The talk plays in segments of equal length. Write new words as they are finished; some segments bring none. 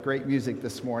Great music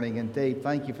this morning. And Dave,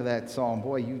 thank you for that song.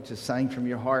 Boy, you just sang from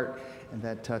your heart, and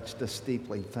that touched us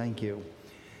deeply. Thank you.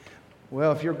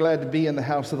 Well, if you're glad to be in the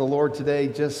house of the Lord today,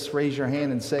 just raise your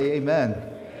hand and say amen.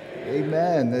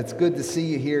 Amen. It's good to see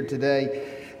you here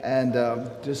today, and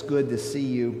just good to see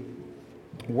you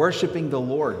worshiping the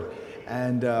Lord.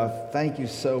 And thank you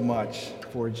so much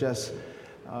for just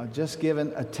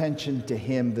giving attention to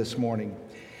Him this morning.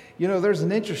 You know, there's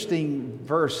an interesting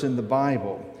verse in the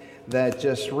Bible that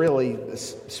just really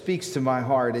speaks to my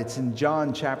heart. It's in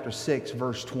John chapter 6,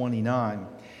 verse 29.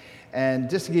 And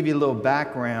just to give you a little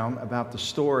background about the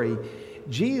story,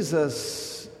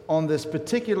 Jesus on this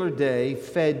particular day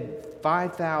fed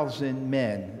 5,000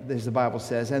 men, as the Bible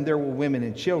says, and there were women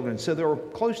and children. So there were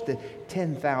close to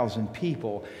 10,000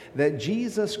 people that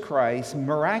Jesus Christ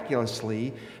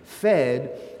miraculously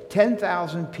fed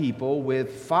 10,000 people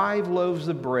with 5 loaves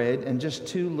of bread and just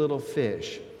 2 little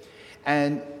fish.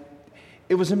 And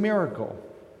it was a miracle.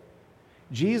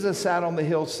 Jesus sat on the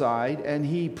hillside and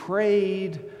he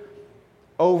prayed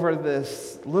over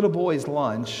this little boy's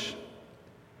lunch.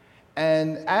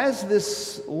 And as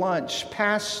this lunch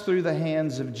passed through the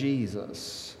hands of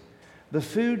Jesus, the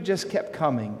food just kept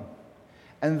coming.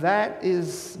 And that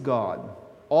is God.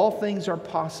 All things are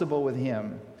possible with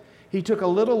Him. He took a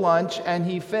little lunch and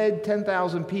he fed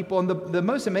 10,000 people. And the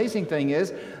most amazing thing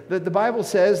is that the Bible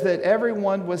says that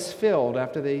everyone was filled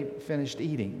after they finished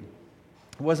eating.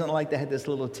 It wasn't like they had this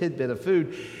little tidbit of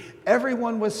food.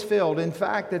 Everyone was filled. In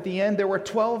fact, at the end, there were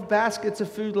 12 baskets of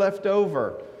food left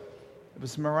over. It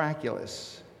was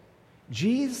miraculous.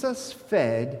 Jesus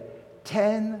fed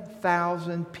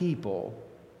 10,000 people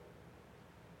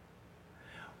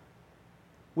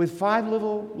with 5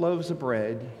 little loaves of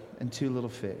bread and 2 little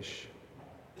fish.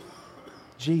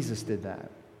 Jesus did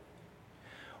that.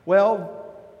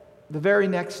 Well, the very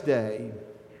next day,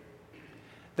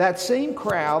 that same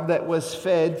crowd that was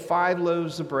fed 5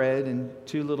 loaves of bread and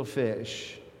 2 little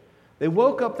fish, they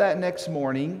woke up that next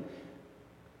morning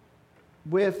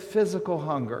with physical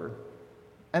hunger.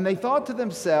 And they thought to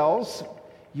themselves,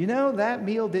 you know, that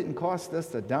meal didn't cost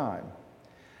us a dime.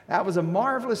 That was a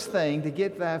marvelous thing to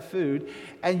get that food.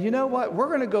 And you know what? We're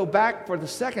going to go back for the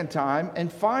second time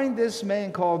and find this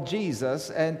man called Jesus.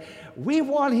 And we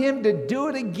want him to do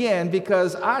it again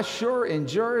because I sure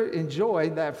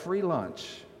enjoyed that free lunch.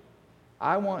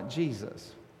 I want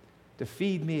Jesus to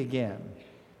feed me again.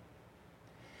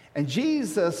 And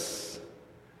Jesus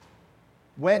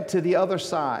went to the other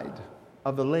side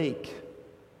of the lake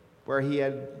where he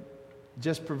had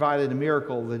just provided a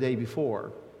miracle the day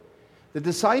before. The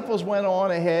disciples went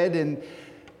on ahead,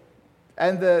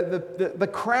 and the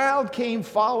crowd came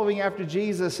following after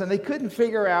Jesus, and they couldn't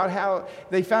figure out how.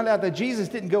 They found out that Jesus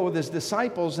didn't go with his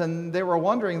disciples, and they were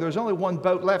wondering, there was only one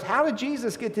boat left. How did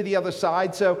Jesus get to the other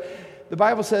side? So the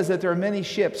Bible says that there are many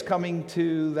ships coming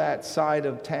to that side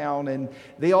of town, and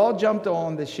they all jumped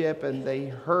on the ship, and they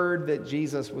heard that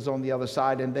Jesus was on the other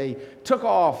side, and they took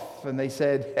off, and they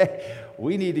said, hey,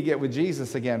 we need to get with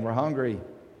Jesus again. We're hungry.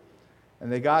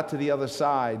 And they got to the other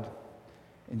side,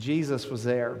 and Jesus was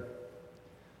there.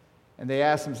 And they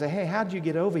asked him, say, hey, how did you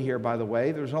get over here, by the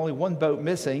way? There's only one boat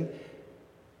missing.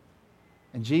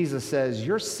 And Jesus says,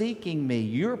 you're seeking me.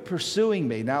 You're pursuing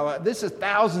me. Now, this is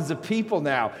thousands of people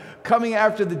now coming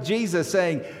after the Jesus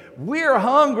saying, we're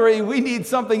hungry. We need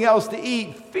something else to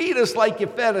eat. Feed us like you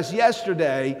fed us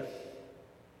yesterday.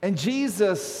 And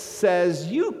Jesus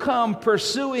says, you come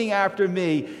pursuing after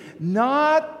me,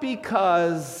 not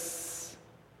because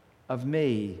of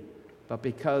me, but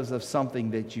because of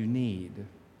something that you need.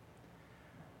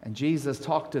 And Jesus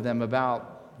talked to them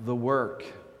about the work.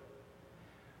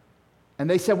 And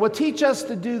they said, well, teach us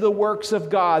to do the works of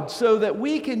God so that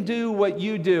we can do what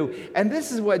you do. And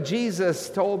this is what Jesus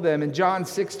told them in John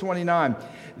 6:29.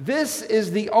 This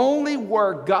is the only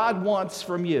work God wants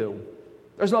from you.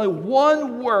 There's only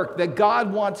one work that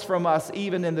God wants from us,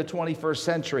 even in the 21st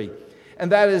century.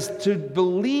 And that is to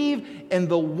believe in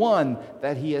the one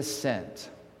that He has sent.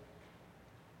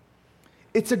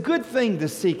 It's a good thing to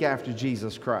seek after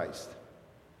Jesus Christ.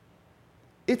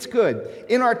 It's good.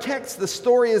 In our text, the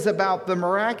story is about the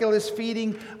miraculous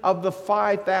feeding of the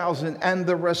 5,000 and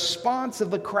the response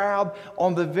of the crowd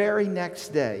on the very next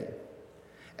day.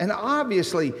 And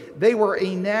obviously, they were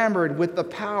enamored with the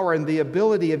power and the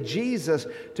ability of Jesus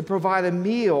to provide a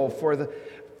meal for the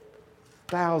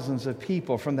thousands of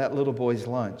people from that little boy's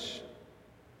lunch.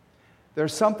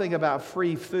 There's something about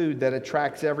free food that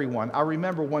attracts everyone. I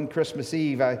remember one Christmas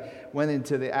Eve, I went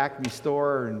into the Acme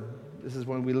store, and this is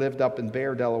when we lived up in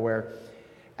Bear, Delaware,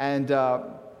 and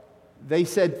they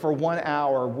said for 1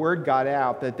 hour, word got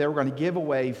out that they were going to give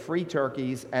away free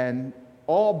turkeys and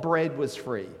All bread was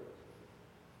free.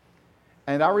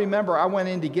 And I remember I went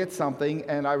in to get something,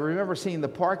 and I remember seeing the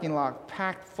parking lot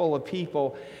packed full of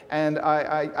people. And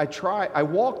I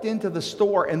walked into the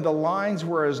store, and the lines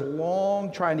were as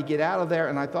long trying to get out of there.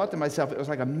 And I thought to myself, it was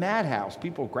like a madhouse,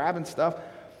 people grabbing stuff.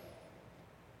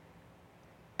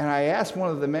 And I asked one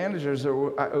of the managers that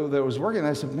was working, and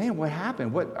I said, man, what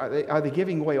happened? What are they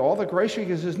giving away all the groceries?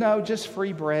 He says, no, just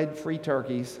free bread, free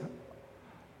turkeys.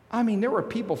 I mean, there were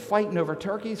people fighting over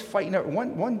turkeys, fighting over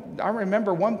I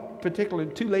remember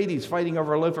two ladies fighting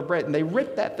over a loaf of bread, and they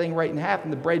ripped that thing right in half,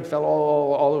 and the bread fell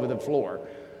all over the floor.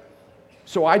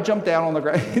 So I jumped down on the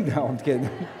ground. No, I'm kidding.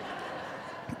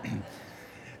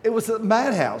 It was a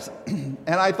madhouse. And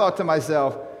I thought to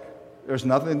myself, there's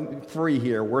nothing free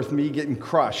here worth me getting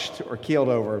crushed or killed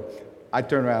over. I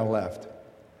turned around and left.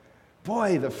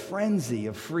 Boy, the frenzy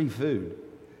of free food.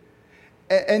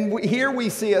 And here we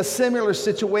see a similar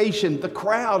situation. The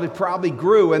crowd had probably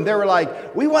grew, and they were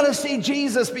like, we want to see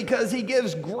Jesus because he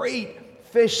gives great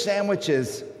fish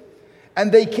sandwiches.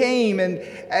 And they came,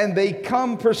 and they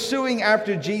come pursuing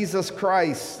after Jesus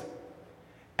Christ.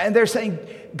 And they're saying,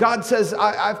 God says,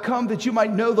 I've come that you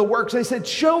might know the works. They said,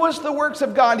 show us the works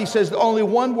of God. He says, only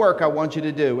one work I want you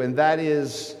to do, and that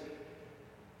is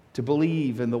to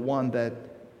believe in the one that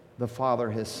the Father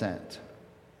has sent.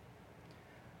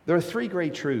 There are three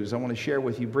great truths I want to share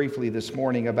with you briefly this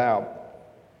morning about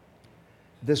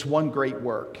this one great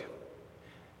work.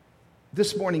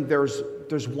 This morning, there's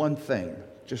one thing,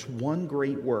 just one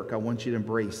great work I want you to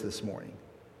embrace this morning.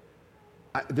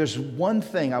 There's one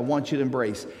thing I want you to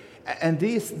embrace. And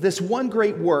this one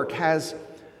great work has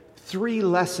three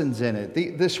lessons in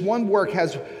it. This one work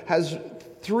has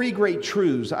three great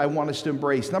truths I want us to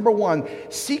embrace. Number one,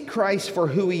 seek Christ for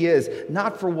who he is,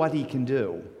 not for what he can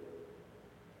do.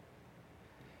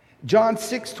 John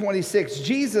 6:26,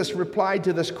 Jesus replied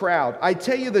to this crowd, I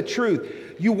tell you the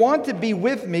truth, you want to be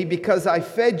with me because I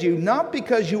fed you, not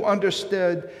because you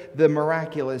understood the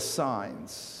miraculous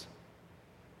signs.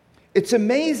 It's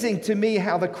amazing to me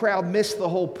how the crowd missed the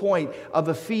whole point of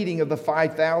the feeding of the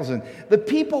 5,000. The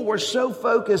people were so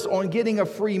focused on getting a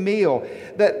free meal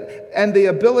and the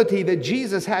ability that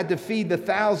Jesus had to feed the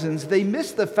thousands, they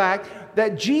missed the fact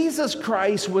that Jesus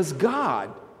Christ was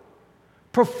God,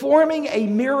 performing a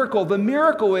miracle. The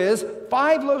miracle is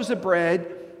 5 loaves of bread,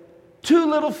 2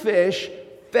 little fish,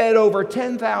 fed over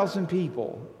 10,000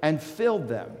 people and filled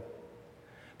them.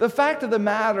 The fact of the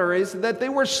matter is that they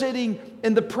were sitting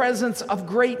in the presence of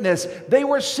greatness. They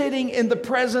were sitting in the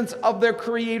presence of their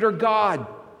Creator God.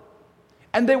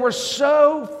 And they were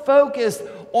so focused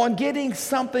on getting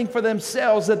something for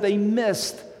themselves that they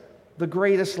missed the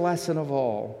greatest lesson of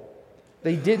all.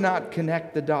 They did not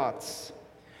connect the dots.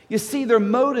 You see, their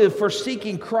motive for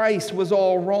seeking Christ was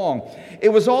all wrong. It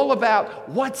was all about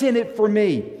what's in it for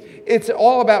me. It's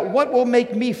all about what will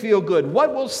make me feel good,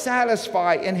 what will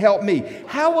satisfy and help me.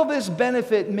 How will this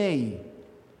benefit me?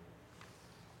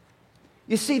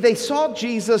 You see, they sought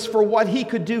Jesus for what he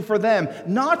could do for them,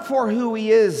 not for who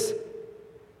he is.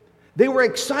 They were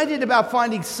excited about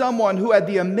finding someone who had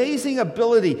the amazing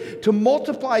ability to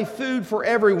multiply food for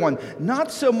everyone,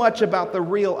 not so much about the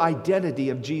real identity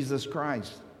of Jesus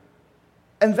Christ.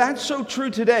 And that's so true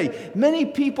today. Many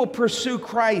people pursue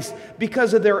Christ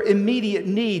because of their immediate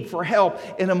need for help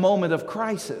in a moment of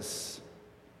crisis.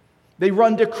 They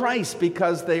run to Christ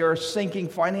because they are sinking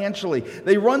financially.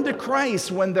 They run to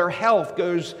Christ when their health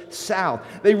goes south.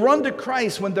 They run to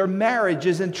Christ when their marriage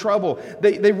is in trouble.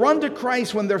 They run to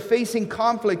Christ when they're facing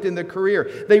conflict in their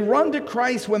career. They run to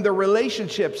Christ when their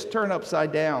relationships turn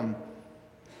upside down.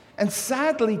 And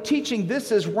sadly, teaching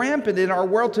this is rampant in our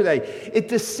world today. It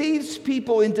deceives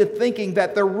people into thinking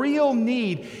that their real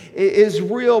need is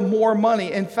more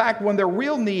money. In fact, when their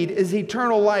real need is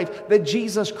eternal life that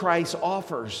Jesus Christ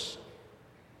offers.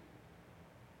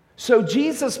 So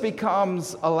Jesus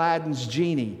becomes Aladdin's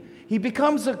genie. He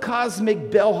becomes a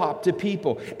cosmic bellhop to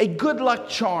people, a good luck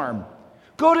charm.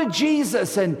 Go to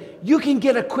Jesus and you can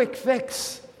get a quick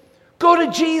fix. Go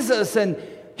to Jesus and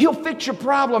he'll fix your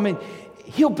problem and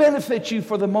he'll benefit you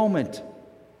for the moment.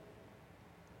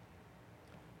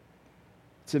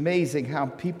 It's amazing how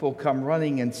people come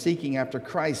running and seeking after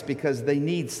Christ because they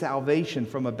need salvation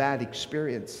from a bad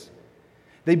experience.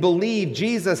 They believe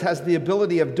Jesus has the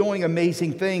ability of doing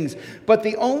amazing things, but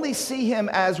they only see him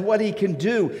as what he can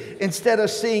do instead of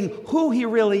seeing who he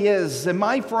really is. And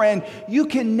my friend, you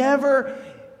can never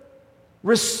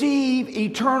receive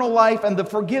eternal life and the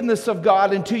forgiveness of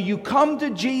God until you come to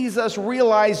Jesus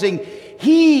realizing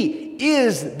he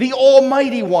is the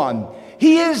Almighty One.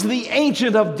 He is the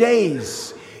Ancient of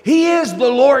Days. He is the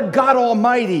Lord God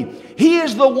Almighty. He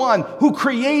is the one who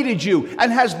created you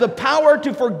and has the power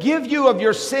to forgive you of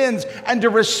your sins and to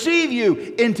receive you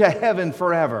into heaven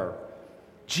forever.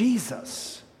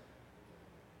 Jesus.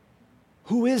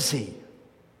 Who is he?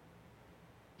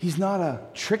 He's not a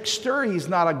trickster. He's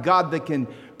not a God that can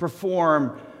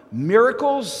perform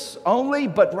miracles only,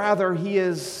 but rather he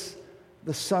is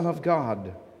the Son of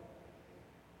God.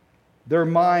 Their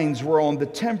minds were on the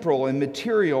temporal and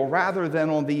material rather than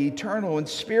on the eternal and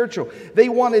spiritual. They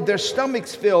wanted their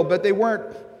stomachs filled, but they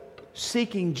weren't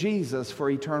seeking Jesus for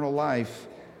eternal life.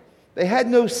 They had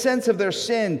no sense of their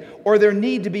sin or their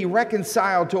need to be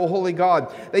reconciled to a holy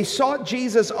God. They sought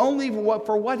Jesus only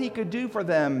for what he could do for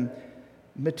them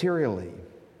materially.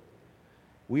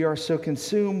 We are so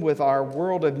consumed with our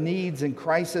world of needs and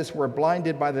crisis, we're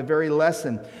blinded by the very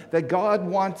lesson that God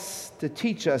wants to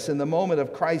teach us in the moment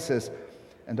of crisis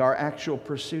and our actual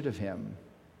pursuit of him.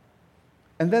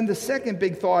 And then the second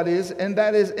big thought is, and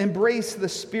that is, embrace the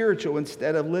spiritual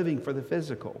instead of living for the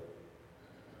physical.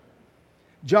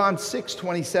 John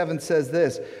 6:27 says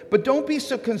this, "But don't be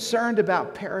so concerned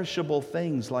about perishable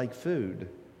things like food.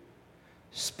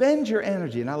 Spend your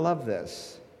energy," and I love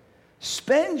this,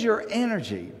 spend your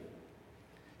energy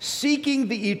seeking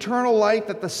the eternal life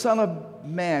that the Son of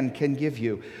Man can give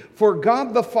you. For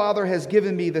God the Father has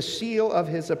given me the seal of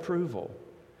his approval.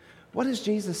 What is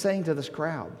Jesus saying to this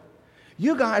crowd?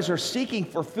 You guys are seeking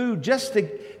for food just to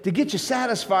get you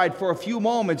satisfied for a few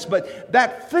moments, but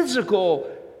that physical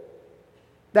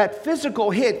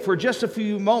hit for just a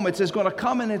few moments is going to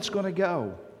come and it's going to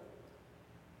go.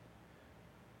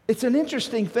 It's an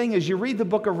interesting thing as you read the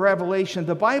book of Revelation,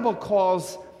 the Bible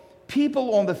calls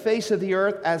people on the face of the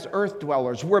earth as earth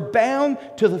dwellers. We're bound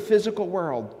to the physical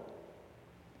world.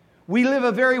 We live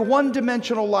a very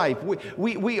one-dimensional life.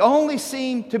 We only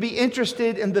seem to be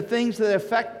interested in the things that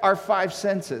affect our five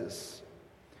senses.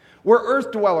 We're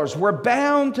earth dwellers. We're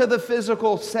bound to the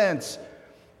physical sense.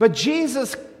 But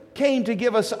Jesus came to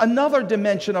give us another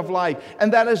dimension of life,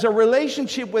 and that is a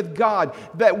relationship with God,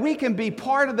 that we can be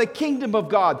part of the kingdom of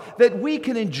God, that we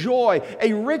can enjoy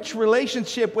a rich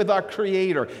relationship with our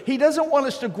Creator. He doesn't want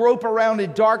us to grope around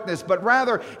in darkness, but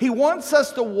rather He wants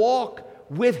us to walk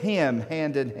with Him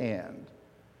hand in hand.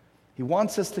 He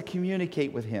wants us to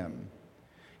communicate with Him.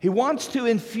 He wants to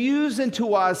infuse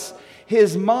into us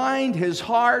His mind, His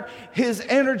heart, His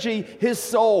energy, His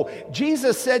soul.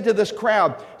 Jesus said to this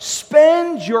crowd,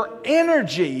 spend your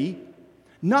energy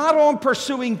not on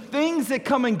pursuing things that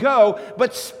come and go,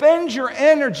 but spend your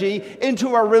energy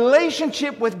into a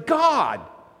relationship with God.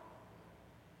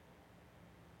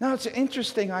 Now, it's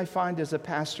interesting, I find as a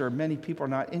pastor, many people are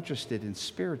not interested in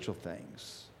spiritual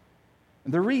things.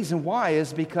 And the reason why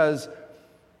is because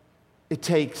it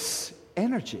takes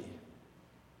energy.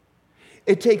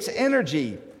 It takes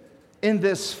energy in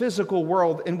this physical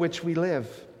world in which we live.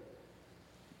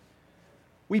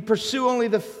 We pursue only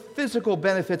the physical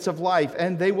benefits of life,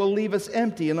 and they will leave us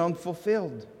empty and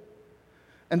unfulfilled.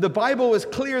 And the Bible is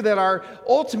clear that our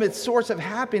ultimate source of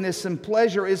happiness and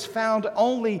pleasure is found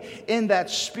only in that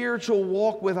spiritual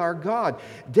walk with our God.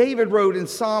 David wrote in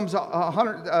Psalms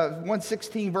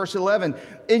 116, verse 11,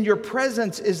 "In your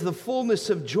presence is the fullness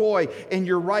of joy. In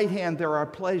your right hand there are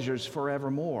pleasures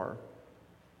forevermore."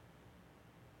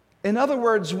 In other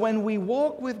words, when we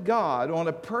walk with God on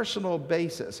a personal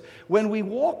basis, when we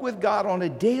walk with God on a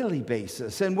daily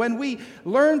basis, and when we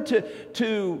learn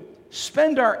to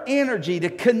spend our energy to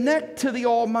connect to the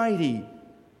Almighty,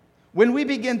 when we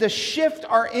begin to shift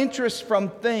our interests from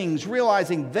things,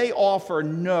 realizing they offer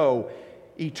no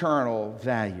eternal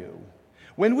value,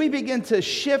 when we begin to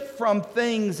shift from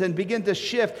things and begin to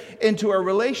shift into a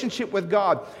relationship with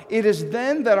God, it is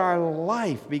then that our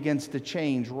life begins to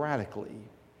change radically.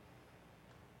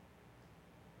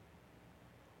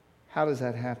 How does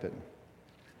that happen?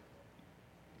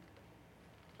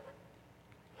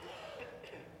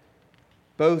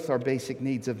 Both are basic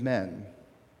needs of men.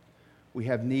 We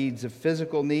have needs of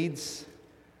physical needs,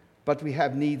 but we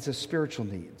have needs of spiritual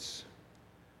needs.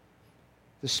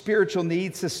 The spiritual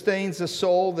need sustains the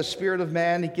soul, the spirit of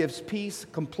man. It gives peace,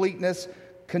 completeness,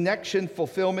 connection,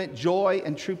 fulfillment, joy,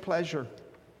 and true pleasure.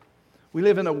 We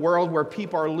live in a world where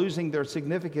people are losing their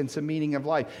significance and meaning of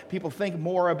life. People think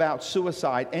more about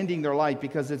suicide, ending their life,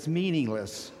 because it's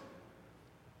meaningless.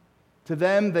 To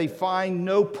them, they find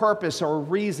no purpose or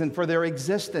reason for their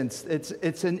existence.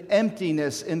 It's an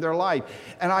emptiness in their life.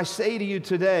 And I say to you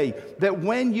today that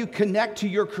when you connect to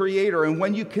your Creator and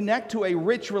when you connect to a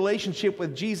rich relationship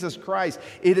with Jesus Christ,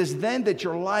 it is then that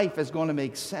your life is going to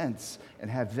make sense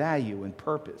and have value and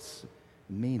purpose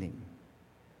and meaning.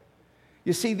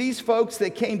 You see, these folks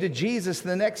that came to Jesus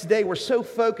the next day were so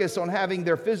focused on having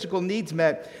their physical needs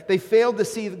met, they failed to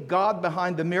see God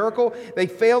behind the miracle. They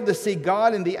failed to see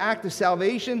God in the act of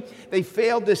salvation. They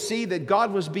failed to see that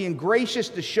God was being gracious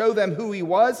to show them who He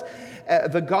was,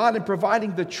 the God in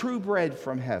providing the true bread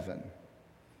from heaven.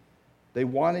 They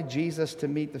wanted Jesus to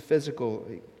meet the physical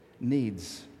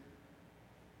needs.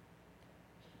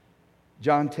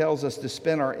 John tells us to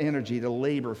spend our energy to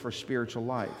labor for spiritual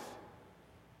life.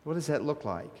 What does that look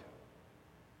like?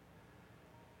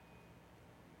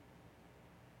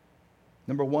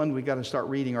 Number one, we've got to start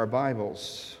reading our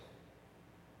Bibles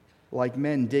like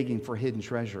men digging for hidden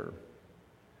treasure.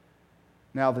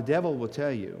 Now, the devil will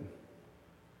tell you,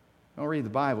 don't read the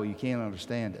Bible, you can't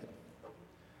understand it.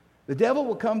 The devil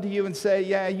will come to you and say,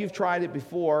 yeah, you've tried it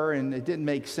before and it didn't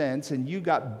make sense and you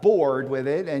got bored with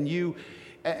it and you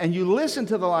listen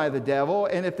to the lie of the devil,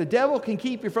 and if the devil can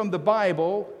keep you from the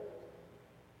Bible,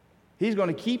 he's going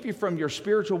to keep you from your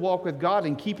spiritual walk with God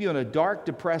and keep you in a dark,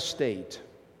 depressed state.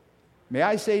 May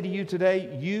I say to you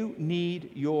today, you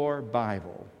need your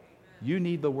Bible. You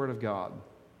need the Word of God.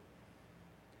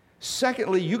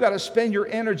 Secondly, you got to spend your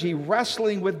energy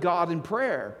wrestling with God in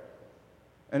prayer.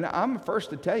 And I'm the first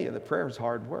to tell you that prayer is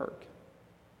hard work.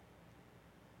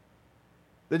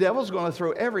 The devil's going to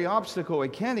throw every obstacle he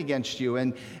can against you.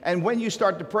 And when you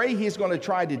start to pray, he's going to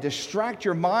try to distract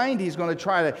your mind. He's going to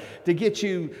try to get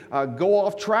you go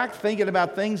off track thinking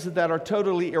about things that are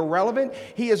totally irrelevant.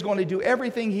 He is going to do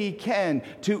everything he can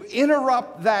to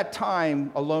interrupt that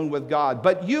time alone with God.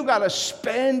 But you got to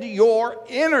spend your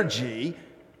energy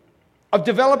of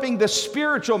developing the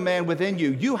spiritual man within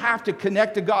you. You have to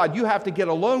connect to God. You have to get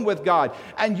alone with God.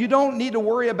 And you don't need to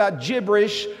worry about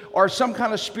gibberish or some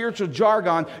kind of spiritual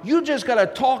jargon. You just got to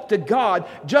talk to God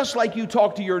just like you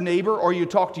talk to your neighbor or you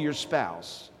talk to your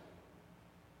spouse.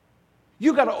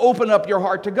 You got to open up your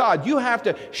heart to God. You have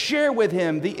to share with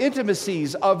Him the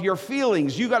intimacies of your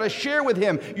feelings. You got to share with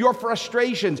Him your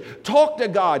frustrations. Talk to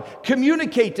God.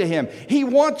 Communicate to Him. He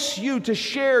wants you to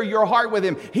share your heart with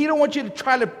Him. He don't want you to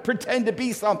try to pretend to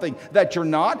be something that you're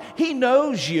not. He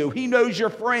knows you. He knows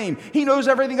your frame. He knows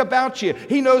everything about you.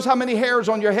 He knows how many hairs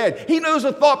on your head. He knows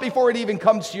a thought before it even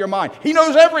comes to your mind. He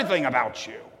knows everything about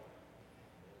you.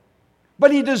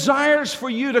 But He desires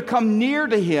for you to come near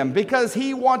to Him because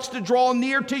He wants to draw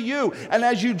near to you. And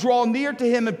as you draw near to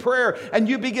Him in prayer and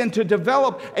you begin to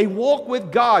develop a walk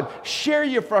with God, share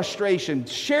your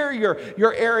frustrations, share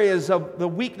your areas of the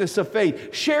weakness of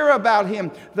faith, share about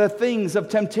Him the things of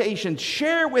temptation,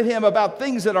 share with Him about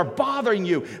things that are bothering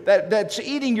you, that's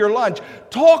eating your lunch.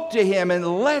 Talk to Him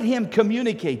and let Him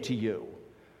communicate to you.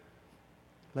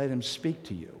 Let Him speak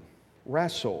to you.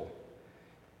 Wrestle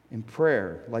in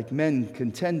prayer, like men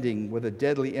contending with a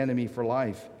deadly enemy for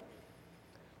life.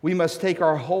 We must take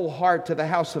our whole heart to the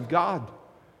house of God.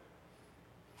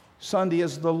 Sunday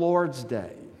is the Lord's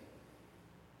day.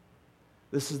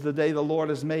 This is the day the Lord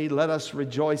has made. Let us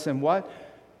rejoice and what?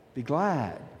 Be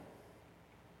glad.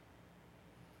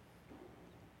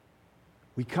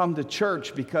 We come to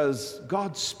church because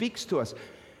God speaks to us.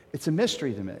 It's a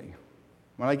mystery to me.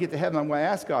 When I get to heaven, I'm going to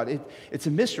ask God. It's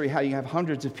a mystery how you have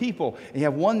hundreds of people and you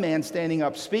have one man standing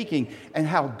up speaking, and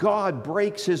how God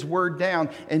breaks His word down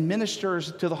and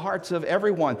ministers to the hearts of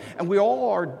everyone. And we all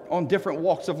are on different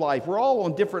walks of life. We're all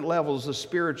on different levels of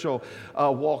spiritual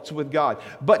walks with God.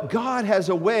 But God has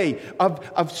a way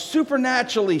of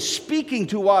supernaturally speaking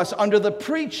to us under the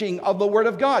preaching of the Word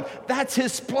of God. That's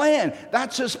His plan.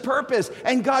 That's His purpose.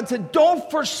 And God said,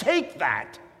 don't forsake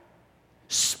that.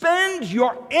 Spend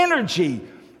your energy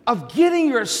of getting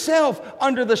yourself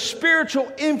under the spiritual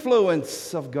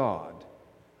influence of God.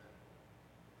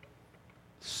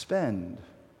 Spend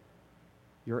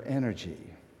your energy.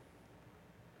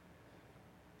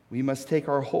 We must take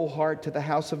our whole heart to the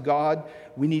house of God.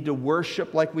 We need to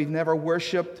worship like we've never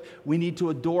worshiped. We need to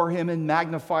adore Him and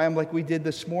magnify Him like we did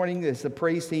this morning as the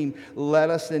praise team led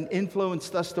us and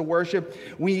influenced us to worship.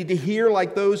 We need to hear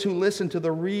like those who listen to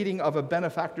the reading of a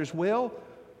benefactor's will.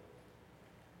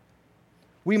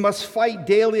 We must fight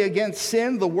daily against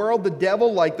sin, the world, the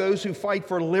devil, like those who fight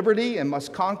for liberty and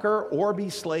must conquer or be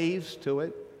slaves to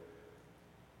it.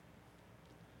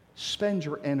 Spend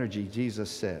your energy, Jesus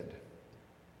said,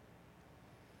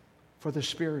 for the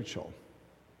spiritual.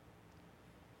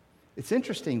 It's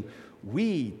interesting,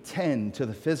 we tend to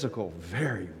the physical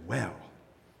very well.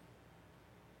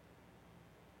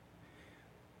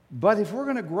 But if we're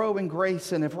going to grow in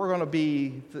grace and if we're going to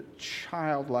be the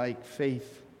childlike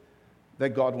faith that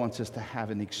God wants us to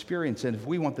have and experience, and if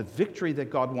we want the victory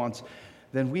that God wants,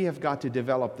 then we have got to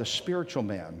develop the spiritual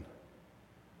man.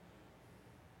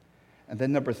 And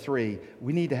then number 3,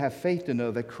 we need to have faith to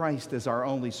know that Christ is our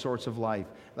only source of life.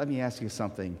 Let me ask you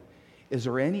something. Is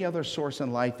there any other source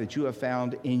in life that you have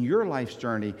found in your life's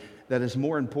journey that is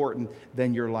more important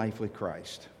than your life with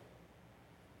Christ?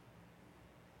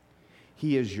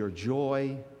 He is your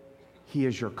joy. He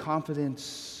is your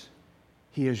confidence.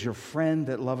 He is your friend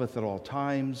that loveth at all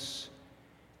times.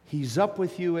 He's up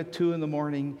with you at 2 in the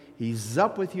morning. He's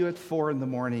up with you at 4 in the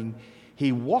morning.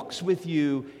 He walks with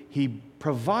you. He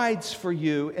provides for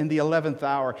you in the 11th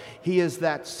hour. He is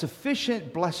that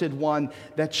sufficient blessed one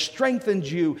that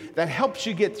strengthens you, that helps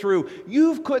you get through.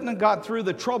 You couldn't have got through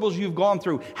the troubles you've gone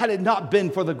through had it not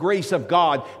been for the grace of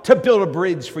God to build a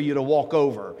bridge for you to walk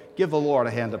over. Give the Lord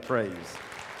a hand of praise.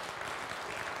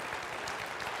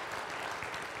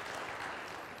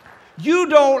 You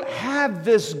don't have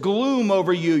this gloom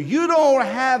over you. You don't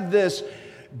have this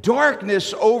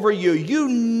darkness over you. You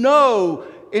know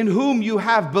in whom you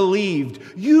have believed.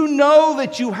 You know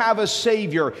that you have a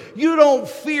Savior. You don't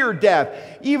fear death.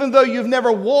 Even though you've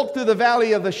never walked through the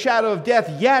valley of the shadow of death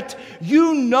yet,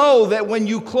 you know that when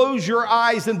you close your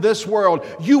eyes in this world,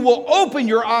 you will open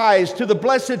your eyes to the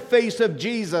blessed face of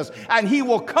Jesus, and He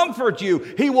will comfort you.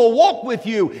 He will walk with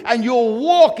you, and you'll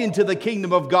walk into the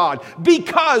kingdom of God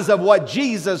because of what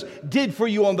Jesus did for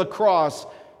you on the cross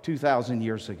 2,000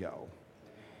 years ago.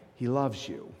 He loves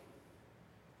you.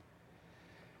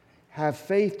 Have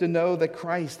faith to know that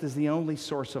Christ is the only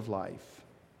source of life.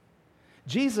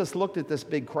 Jesus looked at this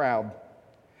big crowd,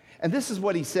 and this is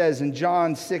what He says in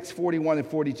John 6:41 and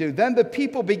 42. Then the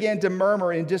people began to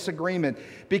murmur in disagreement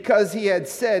because He had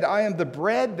said, I am the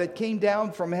bread that came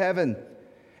down from heaven.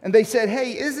 And they said,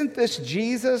 hey, isn't this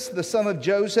Jesus, the son of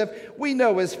Joseph? We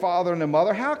know his father and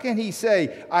mother. How can He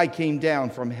say, I came down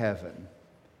from heaven?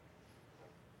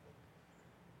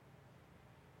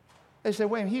 They said,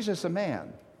 wait, He's just a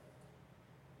man.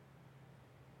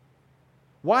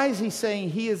 Why is He saying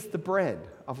He is the bread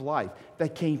of life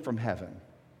that came from heaven?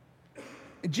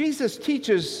 Jesus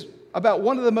teaches about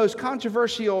one of the most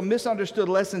controversial, misunderstood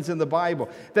lessons in the Bible,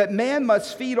 that man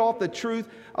must feed off the truth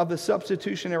of the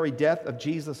substitutionary death of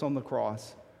Jesus on the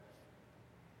cross.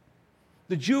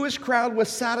 The Jewish crowd was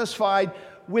satisfied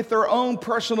with their own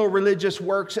personal religious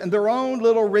works and their own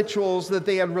little rituals that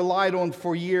they had relied on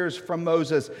for years from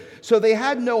Moses. So they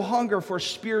had no hunger for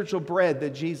spiritual bread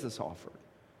that Jesus offered.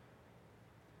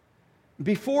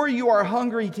 Before you are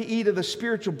hungry to eat of the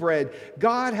spiritual bread,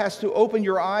 God has to open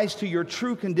your eyes to your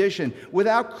true condition.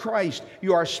 Without Christ,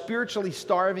 you are spiritually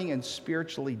starving and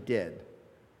spiritually dead.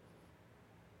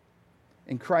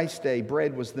 In Christ's day,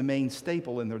 bread was the main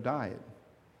staple in their diet.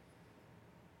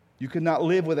 You could not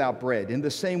live without bread. In the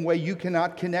same way, you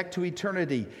cannot connect to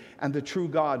eternity and the true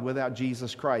God without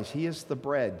Jesus Christ. He is the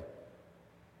bread.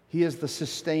 He is the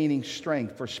sustaining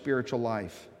strength for spiritual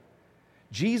life.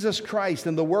 Jesus Christ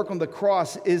and the work on the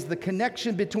cross is the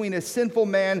connection between a sinful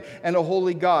man and a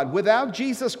holy God. Without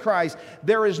Jesus Christ,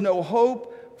 there is no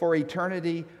hope for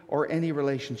eternity or any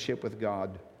relationship with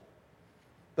God.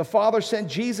 The Father sent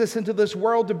Jesus into this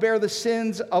world to bear the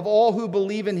sins of all who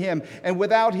believe in Him. And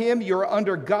without Him, you're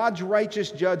under God's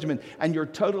righteous judgment and you're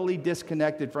totally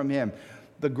disconnected from Him.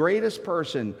 The greatest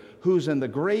person who's in the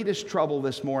greatest trouble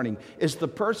this morning is the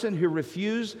person who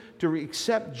refused to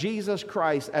accept Jesus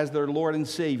Christ as their Lord and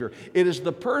Savior. It is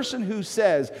the person who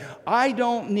says, I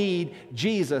don't need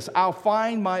Jesus. I'll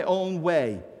find my own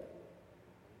way.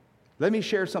 Let me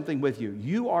share something with you.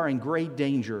 You are in great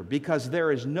danger because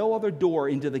there is no other door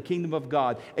into the kingdom of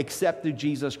God except through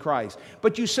Jesus Christ.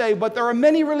 But you say, but there are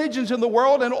many religions in the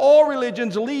world and all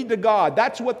religions lead to God.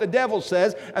 That's what the devil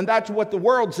says and that's what the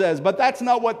world says. But that's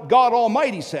not what God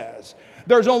Almighty says.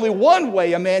 There's only one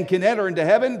way a man can enter into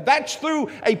heaven. That's through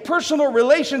a personal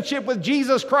relationship with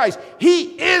Jesus Christ.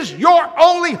 He is your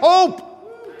only hope.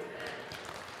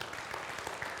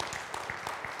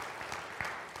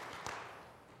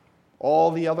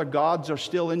 All the other gods are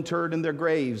still interred in their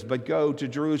graves, but go to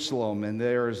Jerusalem, and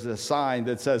there's the sign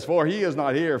that says, for He is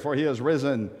not here, for He is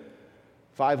risen.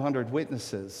 500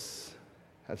 witnesses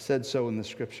have said so in the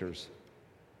Scriptures.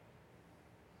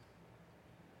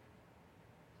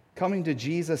 Coming to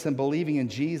Jesus and believing in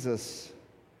Jesus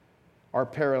are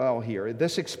parallel here.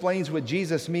 This explains what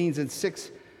Jesus means in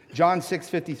John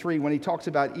 6:53 when He talks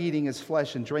about eating His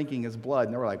flesh and drinking His blood.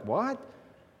 And they were like, what?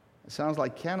 It sounds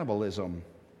like cannibalism.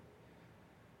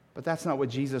 But that's not what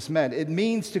Jesus meant. It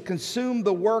means to consume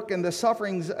the work and the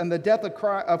sufferings and the death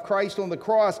of Christ on the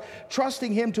cross,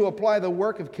 trusting Him to apply the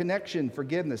work of connection,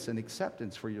 forgiveness, and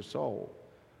acceptance for your soul.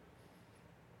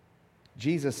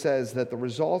 Jesus says that the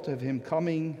result of Him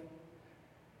coming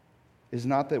is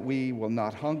not that we will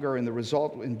not hunger, and the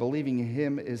result in believing in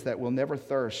Him is that we'll never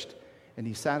thirst and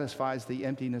he satisfies the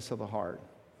emptiness of the heart.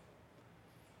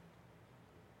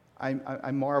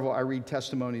 I marvel, I read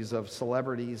testimonies of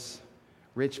celebrities,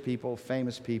 rich people,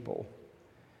 famous people,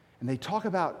 and they talk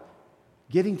about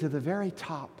getting to the very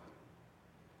top.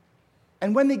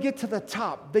 And when they get to the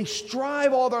top, they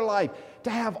strive all their life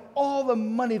to have all the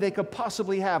money they could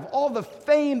possibly have, all the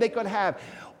fame they could have,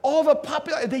 all the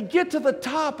popularity. They get to the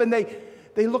top and they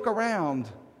look around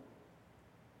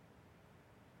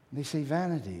and they say,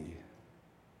 vanity.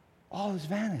 All is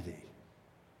vanity.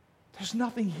 There's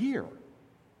nothing here.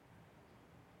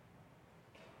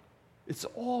 It's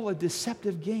all a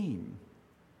deceptive game.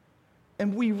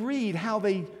 And we read how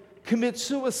they commit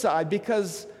suicide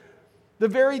because the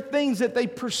very things that they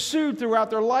pursued throughout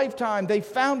their lifetime, they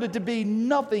found it to be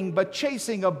nothing but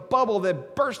chasing a bubble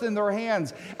that burst in their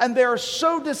hands. And they are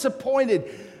so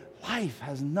disappointed. Life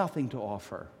has nothing to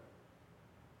offer.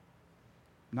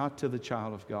 Not to the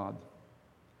child of God.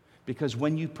 Because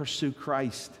when you pursue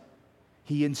Christ,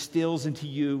 He instills into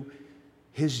you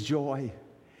His joy.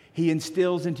 He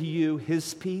instills into you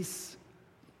His peace.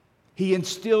 He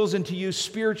instills into you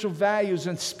spiritual values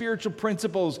and spiritual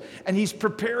principles, and He's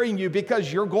preparing you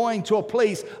because you're going to a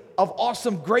place of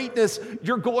awesome greatness.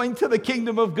 You're going to the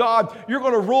kingdom of God. You're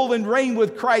going to rule and reign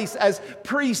with Christ as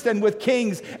priest and with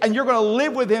kings, and you're going to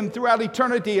live with Him throughout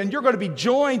eternity, and you're going to be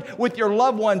joined with your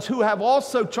loved ones who have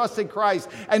also trusted Christ,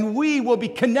 and we will be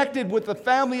connected with the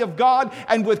family of God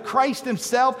and with Christ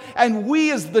Himself, and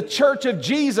we as the church of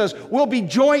Jesus will be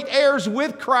joint heirs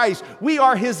with Christ. We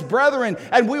are His brethren,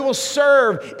 and we will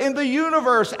serve in the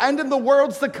universe and in the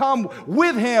worlds to come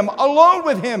with Him, alone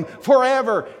with Him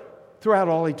forever, throughout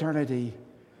all eternity.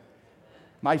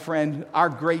 My friend, our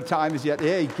great time is yet.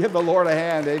 Hey, give the Lord a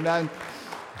hand. Amen.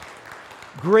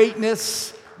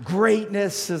 Greatness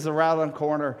is around the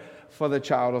corner for the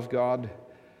child of God.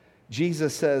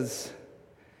 Jesus says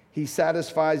He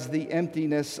satisfies the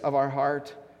emptiness of our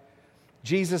heart.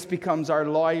 Jesus becomes our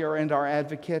lawyer and our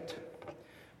advocate.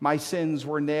 My sins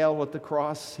were nailed at the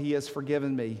cross. He has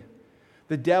forgiven me.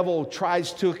 The devil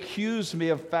tries to accuse me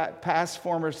of past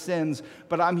former sins,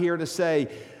 but I'm here to say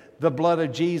the blood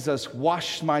of Jesus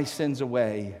washed my sins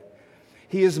away.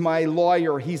 He is my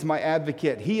lawyer. He's my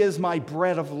advocate. He is my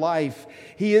bread of life.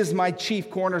 He is my chief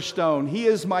cornerstone. He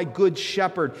is my good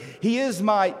shepherd. He is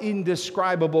my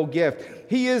indescribable gift.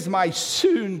 He is my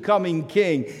soon coming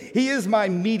king. He is my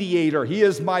mediator. He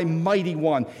is my mighty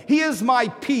one. He is my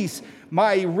peace,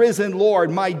 my risen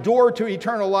Lord, my door to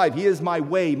eternal life. He is my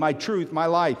way, my truth, my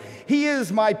life. He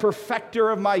is my perfecter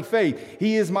of my faith.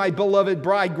 He is my beloved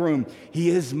bridegroom. He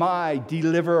is my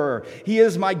deliverer. He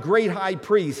is my great high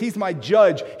priest. He's my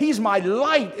judge. He's my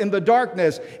light in the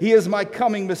darkness. He is my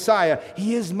coming Messiah.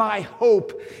 He is my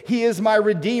hope. He is my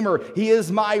redeemer. He is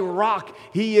my rock.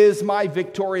 He is my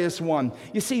victorious one.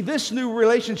 You see, this new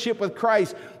relationship with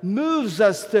Christ moves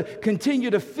us to continue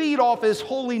to feed off His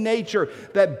holy nature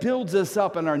that builds us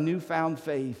up in our newfound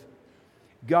faith.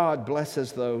 God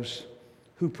blesses those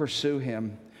who pursue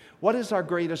Him. What is our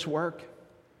greatest work?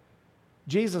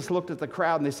 Jesus looked at the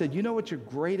crowd and they said, you know what your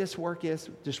greatest work is?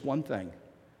 Just one thing.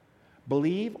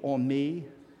 Believe on me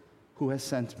who has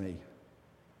sent me.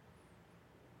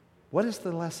 What is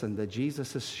the lesson that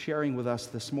Jesus is sharing with us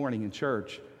this morning in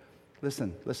church?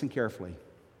 Listen carefully.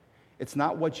 It's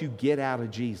not what you get out of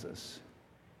Jesus.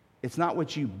 It's not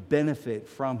what you benefit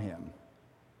from Him.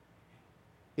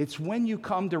 It's when you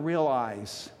come to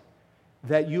realize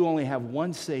that you only have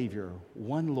one Savior,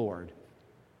 one Lord,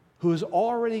 who has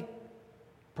already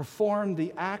performed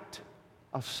the act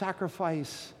of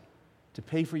sacrifice to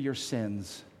pay for your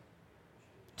sins,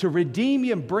 to redeem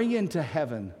you and bring you into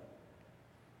heaven,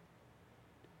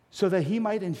 so that He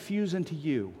might infuse into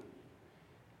you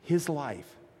His life,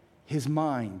 His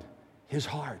mind, His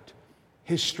heart,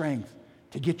 His strength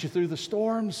to get you through the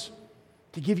storms,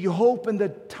 to give you hope in the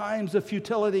times of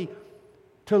futility,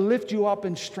 to lift you up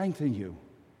and strengthen you,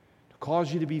 to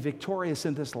cause you to be victorious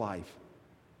in this life.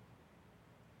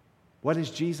 What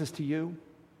is Jesus to you?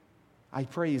 I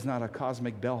pray He's not a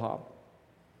cosmic bellhop.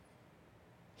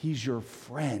 He's your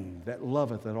friend that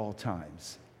loveth at all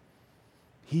times.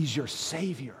 He's your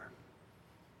Savior.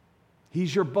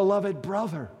 He's your beloved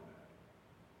brother.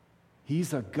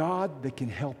 He's a God that can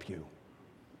help you.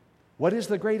 What is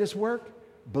the greatest work?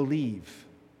 Believe.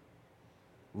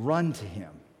 Run to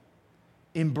Him.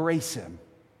 Embrace Him.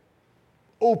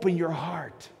 Open your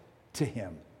heart to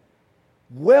Him.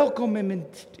 Welcome Him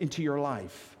into your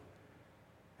life.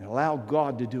 And allow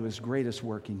God to do His greatest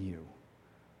work in you.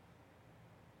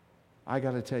 I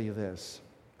got to tell you this.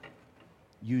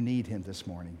 You need Him this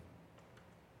morning.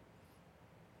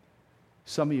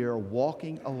 Some of you are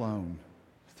walking alone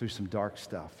through some dark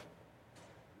stuff.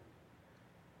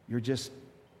 You're just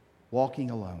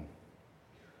walking alone.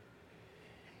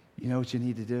 You know what you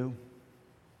need to do?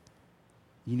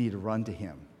 You need to run to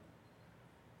him.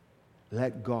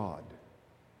 Let God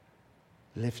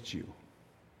lift you.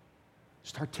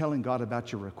 Start telling God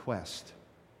about your request.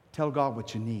 Tell God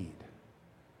what you need.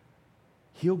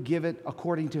 He'll give it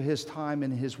according to his time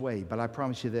and his way. But I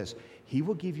promise you this, he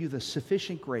will give you the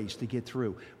sufficient grace to get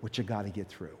through what you got to get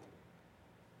through.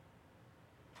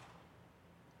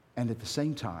 And at the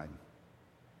same time,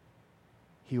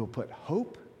 he will put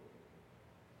hope,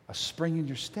 a spring in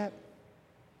your step,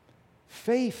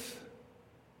 faith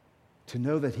to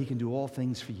know that he can do all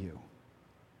things for you.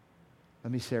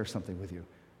 Let me share something with you.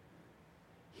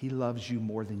 He loves you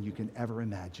more than you can ever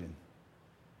imagine.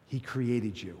 He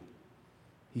created you.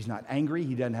 He's not angry.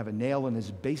 He doesn't have a nail in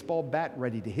his baseball bat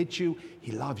ready to hit you.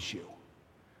 He loves you.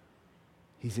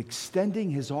 He's extending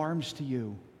his arms to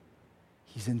you.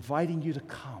 He's inviting you to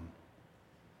come.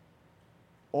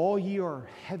 All ye are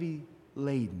heavy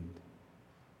laden.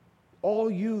 All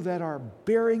you that are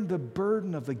bearing the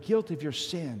burden of the guilt of your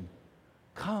sin,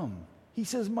 come. He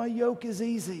says, my yoke is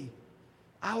easy.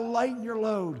 I'll lighten your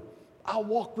load. I'll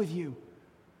walk with you.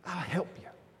 I'll help you.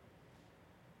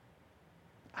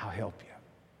 I'll help you.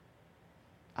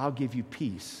 I'll give you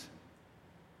peace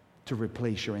to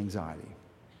replace your anxiety.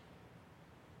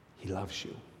 He loves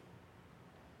you.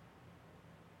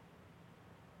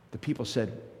 The people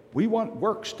said, we want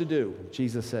works to do.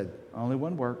 Jesus said, only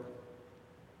one work.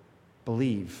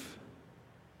 Believe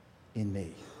in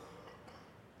me.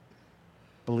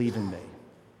 Believe in me.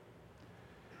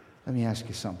 Let me ask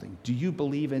you something. Do you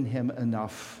believe in him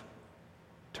enough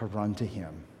to run to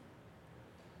him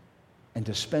and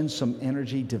to spend some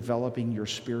energy developing your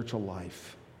spiritual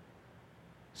life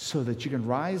so that you can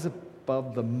rise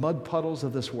above the mud puddles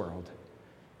of this world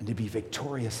and to be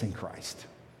victorious in Christ?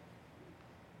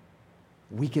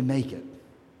 We can make it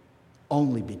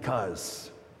only because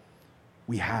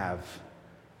we have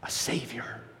a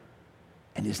Savior,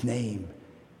 and his name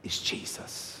is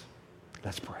Jesus.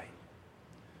 Let's pray.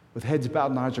 With heads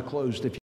bowed and eyes are closed, if